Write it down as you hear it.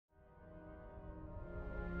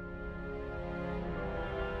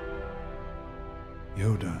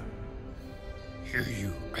Yoda. Hear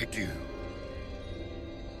you, I do.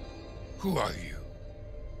 Who are you?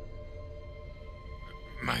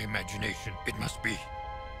 My imagination, it must be.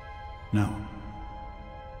 No.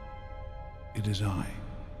 It is I,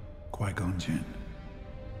 Qui-Gon Jinn.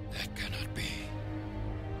 That cannot be.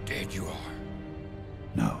 Dead you are.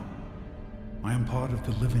 No. I am part of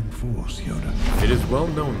the living force, Yoda. It is well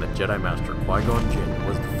known that Jedi Master Qui-Gon Jinn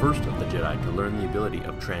was the first of the Jedi to learn the ability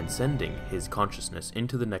of transcending his consciousness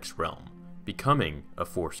into the next realm, becoming a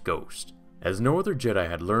Force ghost. As no other Jedi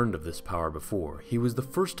had learned of this power before, he was the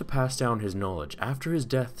first to pass down his knowledge after his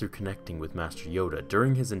death through connecting with Master Yoda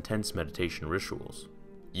during his intense meditation rituals.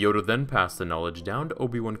 Yoda then passed the knowledge down to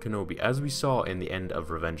Obi-Wan Kenobi as we saw in the end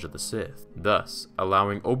of Revenge of the Sith, thus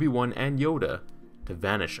allowing Obi-Wan and Yoda to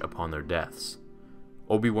vanish upon their deaths.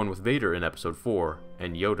 Obi-Wan with Vader in Episode 4,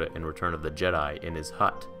 and Yoda in Return of the Jedi in his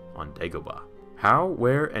hut on Dagobah. How,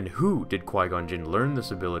 where, and who did Qui-Gon Jinn learn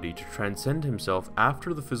this ability to transcend himself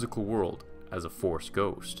after the physical world as a Force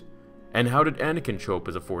ghost? And how did Anakin show up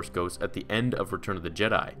as a Force ghost at the end of Return of the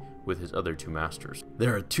Jedi with his other two masters?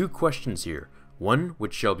 There are two questions here, one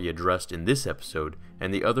which shall be addressed in this episode,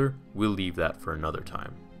 and the other we'll leave that for another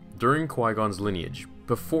time. During Qui-Gon's lineage,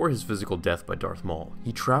 before his physical death by Darth Maul,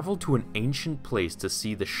 he traveled to an ancient place to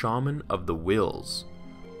see the Shahman of the Whills.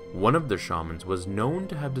 One of their shamans was known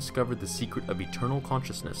to have discovered the secret of eternal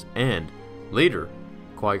consciousness, and, later,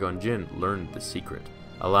 Qui-Gon Jinn learned the secret,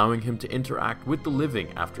 allowing him to interact with the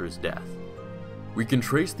living after his death. We can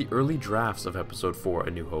trace the early drafts of Episode 4,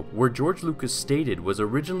 A New Hope, where George Lucas stated was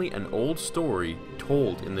originally an old story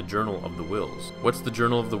told in the Journal of the Whills. What's the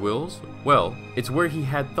Journal of the Whills? Well, it's where he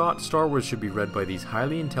had thought Star Wars should be read by these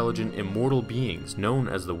highly intelligent, immortal beings known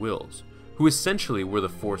as the Whills, who essentially were the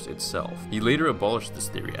Force itself. He later abolished this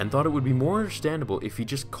theory and thought it would be more understandable if he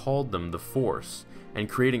just called them the Force, and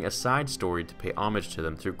creating a side story to pay homage to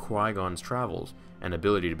them through Qui-Gon's travels and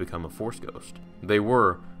ability to become a Force ghost. They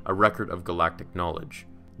were a record of galactic knowledge.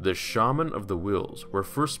 The Shaman of the Whills were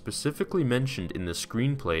first specifically mentioned in the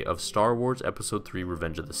screenplay of Star Wars Episode 3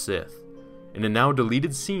 Revenge of the Sith, in a now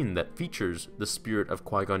deleted scene that features the spirit of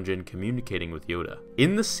Qui-Gon Jinn communicating with Yoda.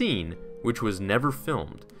 In the scene, which was never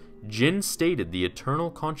filmed, Jinn stated the eternal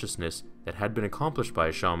consciousness that had been accomplished by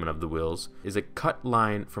a Shaman of the Whills is a cut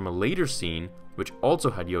line from a later scene which also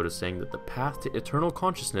had Yoda saying that the path to eternal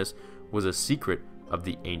consciousness was a secret of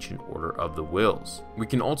the Ancient Order of the Whills. We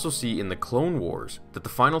can also see in the Clone Wars that the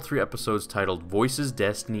final 3 episodes titled Voices,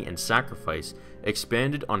 Destiny, and Sacrifice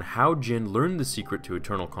expanded on how Jinn learned the secret to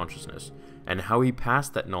eternal consciousness, and how he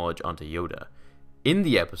passed that knowledge onto Yoda. In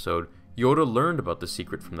the episode, Yoda learned about the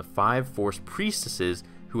secret from the 5 Force priestesses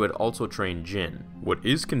who had also trained Jinn. What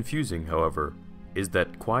is confusing, however, is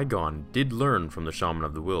that Qui-Gon did learn from the Shaman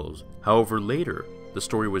of the Whills. However, later, the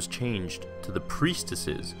story was changed to the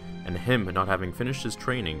priestesses, and him not having finished his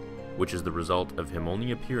training, which is the result of him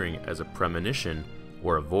only appearing as a premonition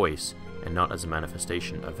or a voice, and not as a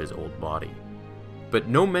manifestation of his old body. But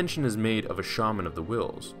no mention is made of a Shaman of the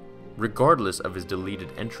Whills. Regardless of his deleted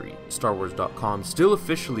entry, StarWars.com still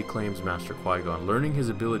officially claims Master Qui-Gon learning his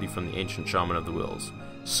ability from the ancient Shaman of the Whills.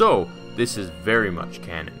 So, this is very much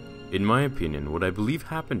canon. In my opinion, what I believe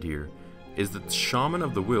happened here is that the Shaman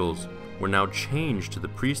of the Whills were now changed to the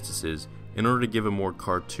priestesses in order to give a more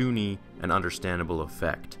cartoony and understandable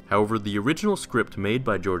effect. However, the original script made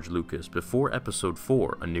by George Lucas before Episode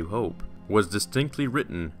 4, A New Hope, was distinctly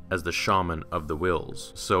written as the Shaman of the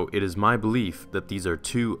Whills, so it is my belief that these are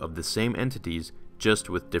two of the same entities, just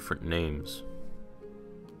with different names.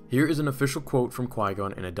 Here is an official quote from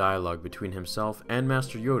Qui-Gon in a dialogue between himself and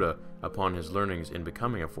Master Yoda upon his learnings in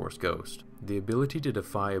becoming a Force ghost. The ability to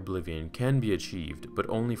defy oblivion can be achieved, but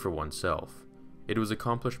only for oneself. It was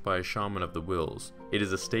accomplished by a Shaman of the Whills. It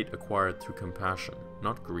is a state acquired through compassion,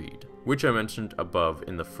 not greed, which I mentioned above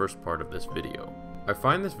in the first part of this video. I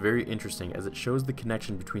find this very interesting as it shows the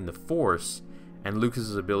connection between the Force and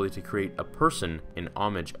Lucas's ability to create a person in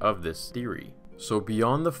homage of this theory. So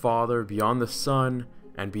beyond the Father, beyond the Son,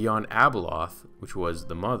 and beyond Abeloth, which was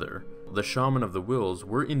the Mother, the Shaman of the Whills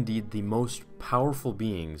were indeed the most powerful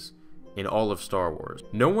beings in all of Star Wars.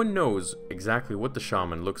 No one knows exactly what the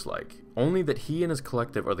Shaman looks like, only that he and his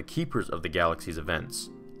collective are the keepers of the galaxy's events,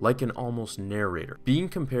 like an almost narrator. Being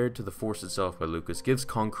compared to the Force itself by Lucas gives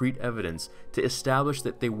concrete evidence to establish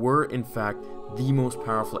that they were in fact the most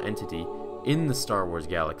powerful entity in the Star Wars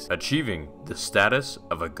galaxy, achieving the status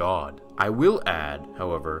of a god. I will add,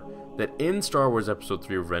 however, that in Star Wars Episode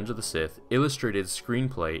 3 Revenge of the Sith, illustrated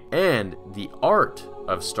screenplay, and the art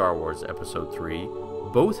of Star Wars Episode 3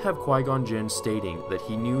 both have Qui-Gon Jinn stating that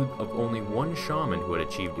he knew of only one shaman who had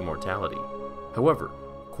achieved immortality. However,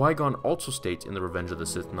 Qui-Gon also states in the Revenge of the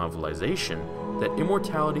Sith novelization that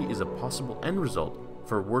immortality is a possible end result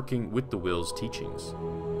for working with the Whills' teachings.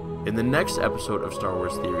 In the next episode of Star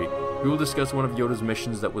Wars Theory, we will discuss one of Yoda's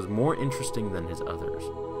missions that was more interesting than his others.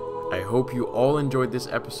 I hope you all enjoyed this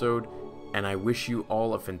episode, and I wish you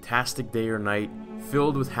all a fantastic day or night,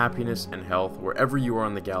 filled with happiness and health wherever you are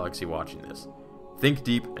in the galaxy watching this. Think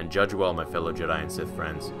deep and judge well, my fellow Jedi and Sith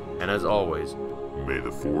friends, and as always, may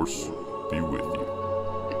the Force be with you.